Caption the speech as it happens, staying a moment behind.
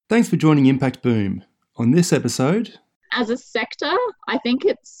Thanks for joining Impact Boom. On this episode... As a sector, I think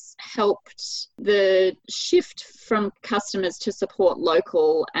it's helped the shift from customers to support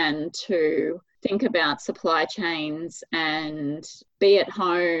local and to think about supply chains and be at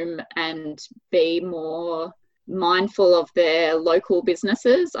home and be more mindful of their local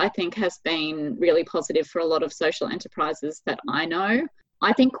businesses, I think has been really positive for a lot of social enterprises that I know.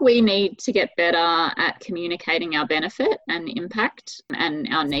 I think we need to get better at communicating our benefit and impact and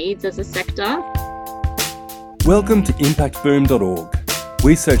our needs as a sector. Welcome to impactboom.org.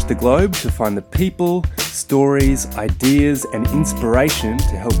 We search the globe to find the people, stories, ideas and inspiration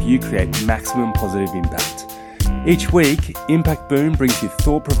to help you create maximum positive impact. Each week, Impact Boom brings you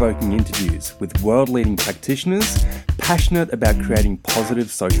thought-provoking interviews with world-leading practitioners passionate about creating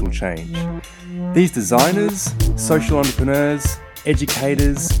positive social change. These designers, social entrepreneurs,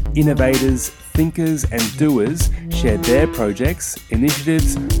 educators, innovators, thinkers and doers share their projects,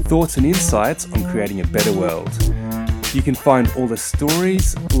 initiatives, thoughts and insights on creating a better world. You can find all the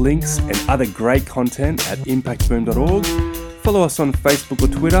stories, links and other great content at impactboom.org. Follow us on Facebook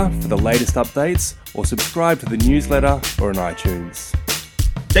or Twitter for the latest updates or subscribe to the newsletter or on iTunes.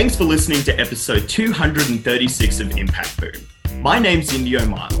 Thanks for listening to episode 236 of Impact Boom. My name's Indio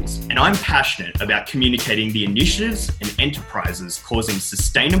Miles, and I'm passionate about communicating the initiatives and enterprises causing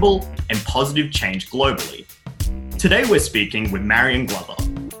sustainable and positive change globally. Today we're speaking with Marion Glover.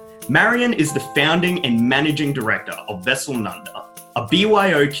 Marion is the founding and managing director of Vessel Nunda, a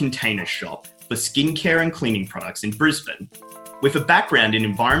BYO container shop for skincare and cleaning products in Brisbane. With a background in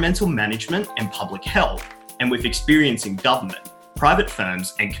environmental management and public health, and with experience in government, private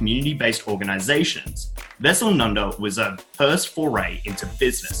firms and community-based organisations, Vessel Nunda was a first foray into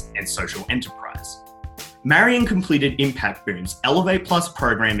business and social enterprise. Marion completed Impact Boom's Elevate Plus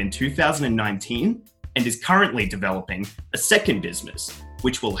program in 2019 and is currently developing a second business,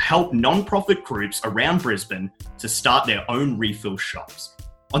 which will help non-profit groups around Brisbane to start their own refill shops.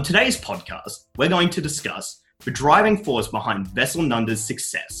 On today's podcast, we're going to discuss the driving force behind Vessel Nunda's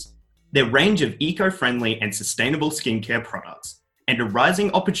success, their range of eco-friendly and sustainable skincare products, and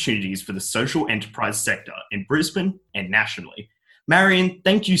arising opportunities for the social enterprise sector in Brisbane and nationally. Marion,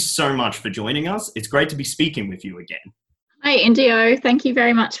 thank you so much for joining us. It's great to be speaking with you again. Hi, Indio. Thank you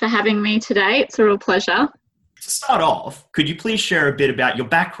very much for having me today. It's a real pleasure. To start off, could you please share a bit about your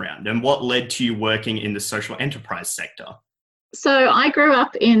background and what led to you working in the social enterprise sector? So I grew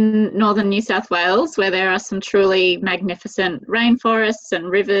up in northern New South Wales, where there are some truly magnificent rainforests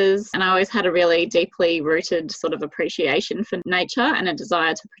and rivers, and I always had a really deeply rooted sort of appreciation for nature and a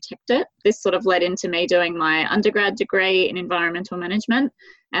desire to protect it. This sort of led into me doing my undergrad degree in environmental management.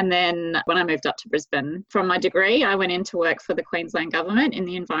 And then when I moved up to Brisbane from my degree, I went in to work for the Queensland Government in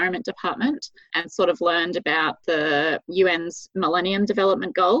the Environment Department and sort of learned about the UN's Millennium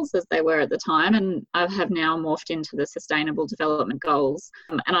Development Goals as they were at the time. And I have now morphed into the Sustainable Development Goals.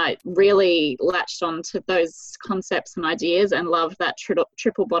 And I really latched on to those concepts and ideas and loved that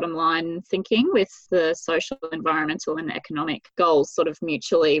triple bottom line thinking with the social, environmental and economic goals sort of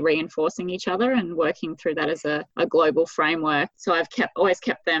mutually reinforcing each other and working through that as a global framework. So I've always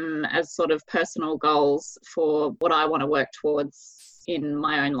kept them as sort of personal goals for what I want to work towards in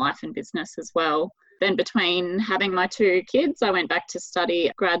my own life and business as well. Then between having my two kids, I went back to study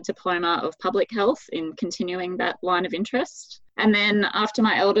a grad diploma of public health in continuing that line of interest. And then after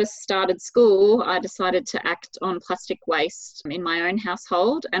my eldest started school, I decided to act on plastic waste in my own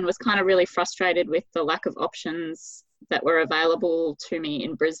household and was kind of really frustrated with the lack of options that were available to me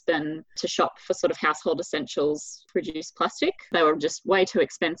in Brisbane to shop for sort of household essentials to reduce plastic. They were just way too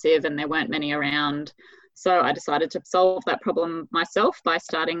expensive and there weren't many around. So I decided to solve that problem myself by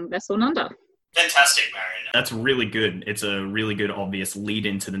starting Vessel Nunda. Fantastic, Marion. That's really good. It's a really good obvious lead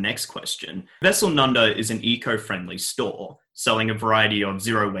into the next question. Vessel Nunda is an eco-friendly store selling a variety of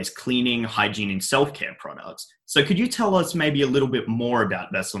zero-waste cleaning, hygiene and self-care products. So could you tell us maybe a little bit more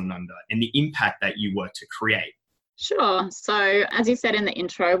about Vessel Nunda and the impact that you work to create? Sure. So as you said in the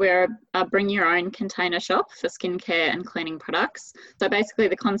intro, we're a bring your own container shop for skincare and cleaning products. So basically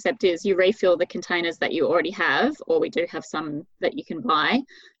the concept is you refill the containers that you already have, or we do have some that you can buy,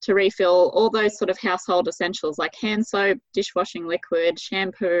 to refill all those sort of household essentials like hand soap, dishwashing liquid,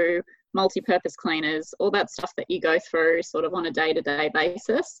 shampoo, multi-purpose cleaners, all that stuff that you go through sort of on a day-to-day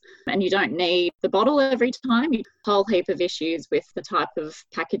basis. And you don't need the bottle every time. You have a whole heap of issues with the type of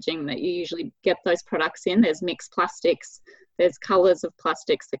packaging that you usually get those products in. There's mixed plastics, There's colours of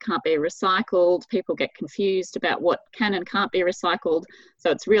plastics that can't be recycled. People get confused about what can and can't be recycled. So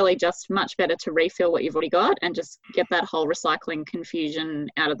it's really just much better to refill what you've already got and just get that whole recycling confusion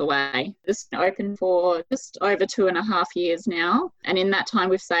out of the way. This has been open for just over 2.5 years now. And in that time,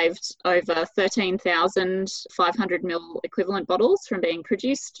 we've saved over 13,500 ml equivalent bottles from being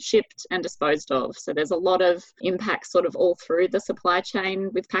produced, shipped and disposed of. So there's a lot of impact sort of all through the supply chain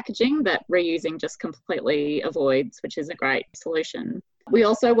with packaging that reusing just completely avoids, which is a great solution. We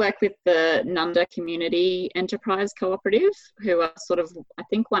also work with the Nunda Community Enterprise Cooperative, who are sort of, I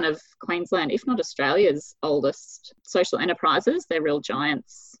think, one of Queensland, if not Australia's oldest social enterprises. They're real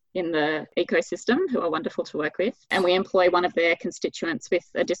giants in the ecosystem who are wonderful to work with. And we employ one of their constituents with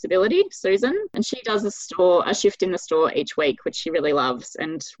a disability, Susan, and she does a shift in the store each week, which she really loves.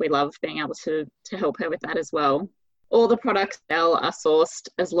 And we love being able to help her with that as well. All the products are sourced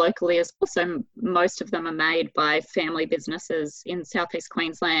as locally as possible. So most of them are made by family businesses in southeast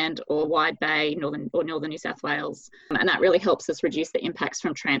Queensland or Wide Bay, northern New South Wales. And that really helps us reduce the impacts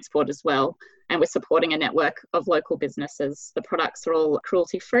from transport as well. And we're supporting a network of local businesses. The products are all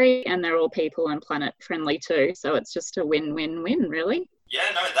cruelty-free and they're all people and planet friendly too. So it's just a win-win-win, really. Yeah,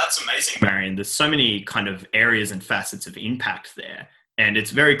 no, that's amazing, Marion. There's so many kind of areas and facets of impact there. And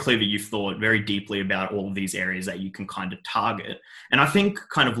it's very clear that you've thought very deeply about all of these areas that you can kind of target. And I think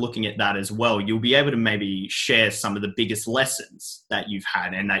kind of looking at that as well, you'll be able to maybe share some of the biggest lessons that you've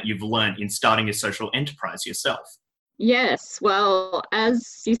had and that you've learned in starting a social enterprise yourself. Yes, well,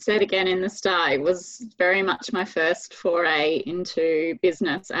 as you said again in the start, it was very much my first foray into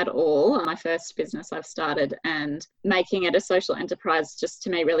business at all. My first business I've started, and making it a social enterprise just to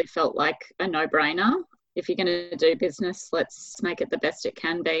me really felt like a no-brainer. If you're going to do business, let's make it the best it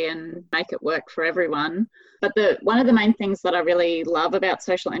can be and make it work for everyone. But one of the main things that I really love about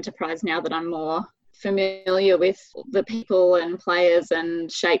social enterprise now that I'm more familiar with the people and players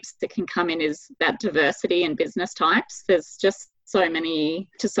and shapes that can come in is that diversity in business types. There's just so many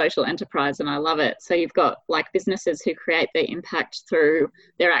to social enterprise and I love it. So you've got like businesses who create their impact through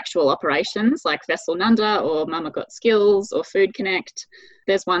their actual operations like Vessel Nunda or Mama Got Skills or Food Connect.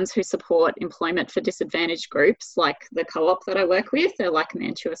 There's ones who support employment for disadvantaged groups like the co-op that I work with. They're like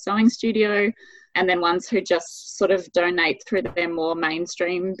Mantua Sewing Studio. And then ones who just sort of donate through their more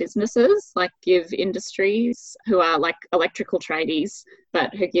mainstream businesses like Give Industries, who are like electrical tradies,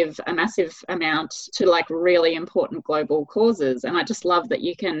 but who give a massive amount to like really important global causes. And I just love that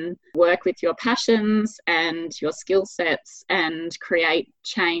you can work with your passions and your skill sets and create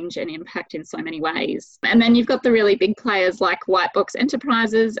change and impact in so many ways. And then you've got the really big players like White Box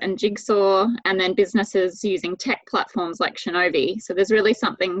Enterprises and Jigsaw, and then businesses using tech platforms like Shinobi. So there's really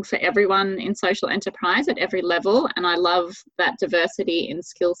something for everyone in social enterprise at every level, and I love that diversity in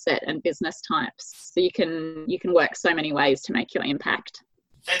skill set and business types. So you can work so many ways to make your impact.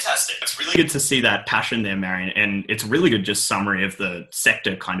 Fantastic. It's really good to see that passion there, Marion. And it's a really good just summary of the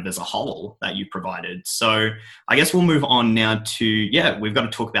sector kind of as a whole that you provided. So I guess we'll move on now to, we've got to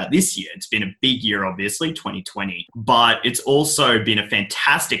talk about this year. It's been a big year, obviously, 2020, but it's also been a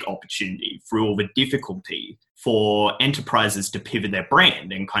fantastic opportunity through all the difficulty for enterprises to pivot their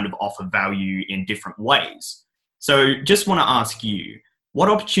brand and kind of offer value in different ways. So just want to ask you, what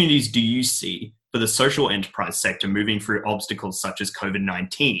opportunities do you see for the social enterprise sector moving through obstacles such as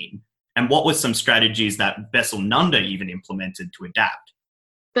COVID-19? And what were some strategies that Vessel Nunda even implemented to adapt?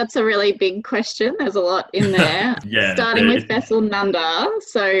 That's a really big question. There's a lot in there. Starting with Vessel Nunda,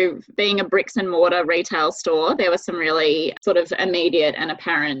 so being a bricks and mortar retail store, there were some really sort of immediate and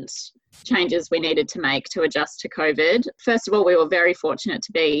apparent changes we needed to make to adjust to COVID. First of all, we were very fortunate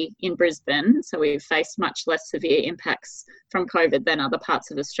to be in Brisbane, so we've faced much less severe impacts from COVID than other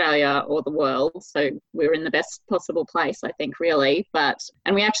parts of Australia or the world. So we were in the best possible place, I think, really.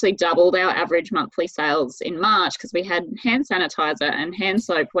 And we actually doubled our average monthly sales in March because we had hand sanitizer and hand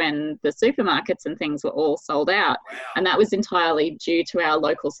soap when the supermarkets and things were all sold out. And that was entirely due to our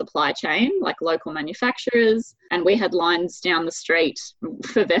local supply chain, like local manufacturers. And we had lines down the street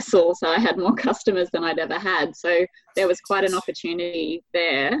for Vessel, so I had more customers than I'd ever had. So there was quite an opportunity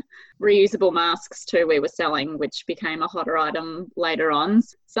there. Reusable masks too we were selling, which became a hotter item later on.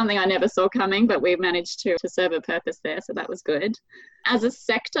 Something I never saw coming, but we managed to serve a purpose there, so that was good. As a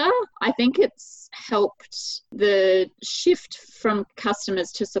sector, I think it's helped the shift from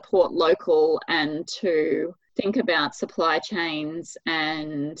customers to support local and to think about supply chains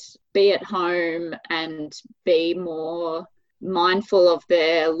and be at home and be more mindful of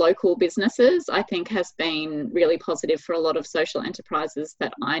their local businesses, I think has been really positive for a lot of social enterprises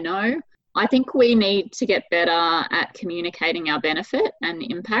that I know. I think we need to get better at communicating our benefit and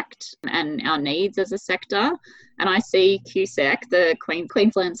impact and our needs as a sector. And I see QSEC, the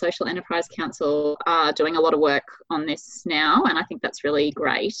Queensland Social Enterprise Council, are doing a lot of work on this now, and I think that's really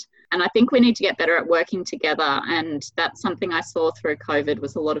great. And I think we need to get better at working together, and that's something I saw through COVID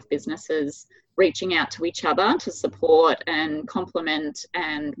was a lot of businesses reaching out to each other to support and complement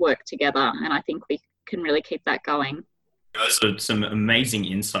and work together. And I think we can really keep that going. Those are some amazing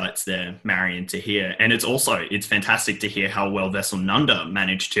insights there, Marion, to hear. And it's fantastic to hear how well Vessel Nunda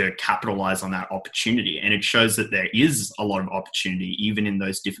managed to capitalize on that opportunity. And it shows that there is a lot of opportunity even in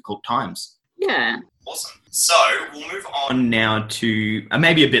those difficult times. Yeah. Awesome. So we'll move on now to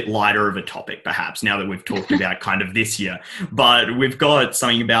maybe a bit lighter of a topic, perhaps, now that we've talked about kind of this year. But we've got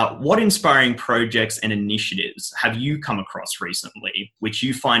something about what inspiring projects and initiatives have you come across recently, which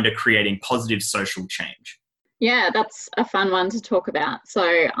you find are creating positive social change? Yeah, that's a fun one to talk about.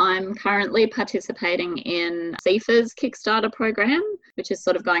 So I'm currently participating in CIFA's Kickstarter program, which is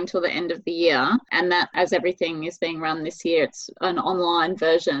sort of going till the end of the year. And that, as everything is being run this year, it's an online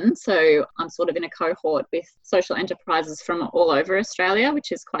version. So I'm sort of in a cohort with social enterprises from all over Australia,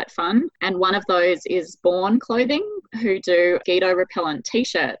 which is quite fun. And one of those is Born Clothing, who do mosquito repellent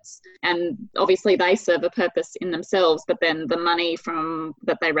t-shirts. And obviously they serve a purpose in themselves, but then the money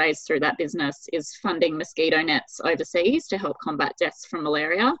that they raise through that business is funding mosquito nets overseas to help combat deaths from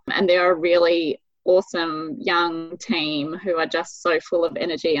malaria. And they're a really awesome young team who are just so full of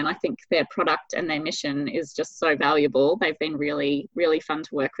energy, and I think their product and their mission is just so valuable. They've been really, really fun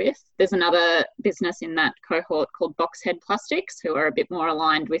to work with. There's another business in that cohort called Boxhead Plastics, who are a bit more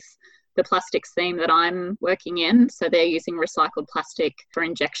aligned with the plastics theme that I'm working in. So they're using recycled plastic for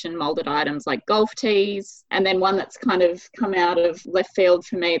injection molded items like golf tees. And then one that's kind of come out of left field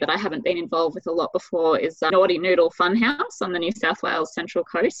for me that I haven't been involved with a lot before is Naughty Noodle Funhouse on the New South Wales Central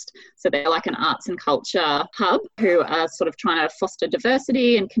Coast. So they're like an arts and culture hub who are sort of trying to foster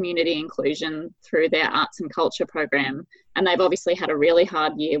diversity and community inclusion through their arts and culture program. And they've obviously had a really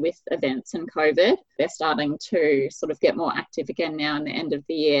hard year with events and COVID. They're starting to sort of get more active again now in the end of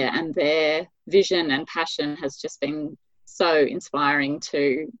the year. And their vision and passion has just been so inspiring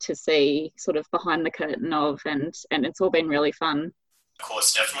to see sort of behind the curtain of, and it's all been really fun. Of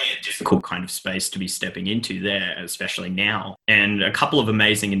course, definitely a difficult kind of space to be stepping into there, especially now. And a couple of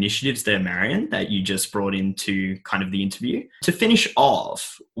amazing initiatives there, Marion, that you just brought into kind of the interview. To finish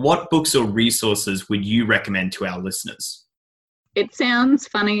off, what books or resources would you recommend to our listeners? It sounds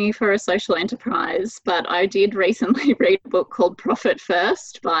funny for a social enterprise, but I did recently read a book called Profit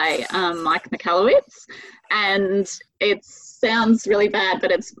First by Mike Michalowicz, and it sounds really bad,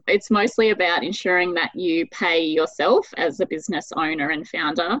 but it's mostly about ensuring that you pay yourself as a business owner and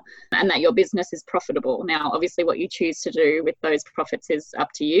founder, and that your business is profitable. Now, obviously, what you choose to do with those profits is up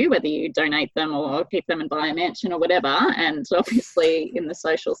to you, whether you donate them or keep them and buy a mansion or whatever. And obviously, in the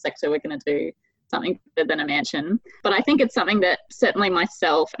social sector, we're going to do something better than a mansion. But I think it's something that certainly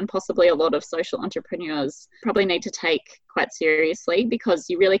myself and possibly a lot of social entrepreneurs probably need to take quite seriously, because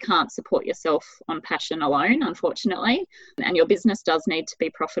you really can't support yourself on passion alone, unfortunately. And your business does need to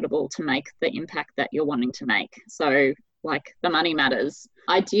be profitable to make the impact that you're wanting to make. So like the money matters.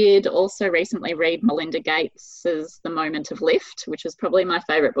 I did also recently read Melinda Gates's The Moment of Lift, which is probably my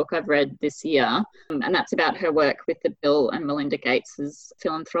favourite book I've read this year. And that's about her work with the Bill and Melinda Gates's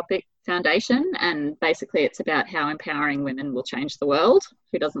philanthropic foundation. And basically it's about how empowering women will change the world.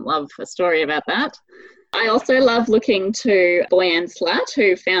 Who doesn't love a story about that? I also love looking to Boyan Slat,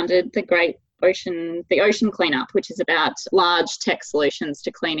 who founded the Ocean Cleanup, which is about large tech solutions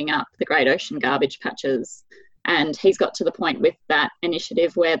to cleaning up the Great Ocean garbage patches. And he's got to the point with that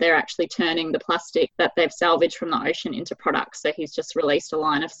initiative where they're actually turning the plastic that they've salvaged from the ocean into products. So he's just released a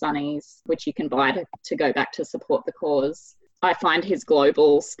line of sunnies, which you can buy to go back to support the cause. I find his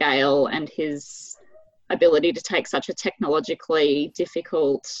global scale and his ability to take such a technologically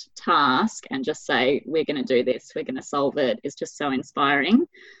difficult task and just say, we're going to do this, we're going to solve it, is just so inspiring.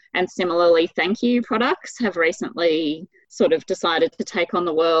 And similarly, Thank You products have recently sort of decided to take on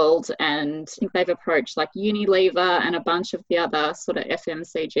the world, and I think they've approached like Unilever and a bunch of the other sort of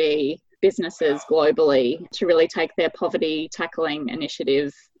FMCG businesses globally to really take their poverty tackling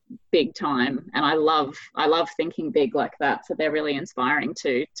initiative big time. And I love thinking big like that. So they're really inspiring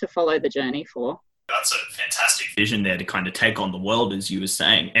to follow the journey for. That's a fantastic vision there to kind of take on the world, as you were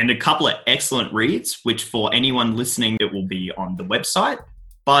saying. And a couple of excellent reads, which for anyone listening, it will be on the website.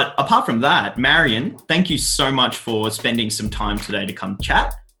 But apart from that, Marion, thank you so much for spending some time today to come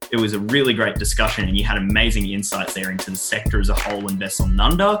chat. It was a really great discussion, and you had amazing insights there into the sector as a whole and Vessel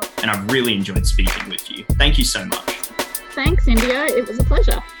Nunda, and I've really enjoyed speaking with you. Thank you so much. Thanks, Indio. It was a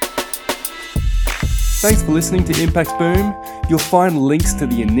pleasure. Thanks for listening to Impact Boom. You'll find links to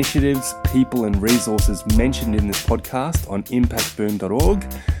the initiatives, people and resources mentioned in this podcast on impactboom.org.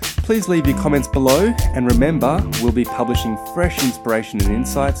 Please leave your comments below, and remember, we'll be publishing fresh inspiration and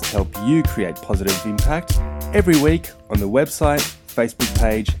insights to help you create positive impact every week on the website, Facebook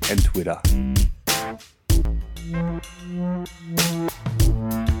page and Twitter.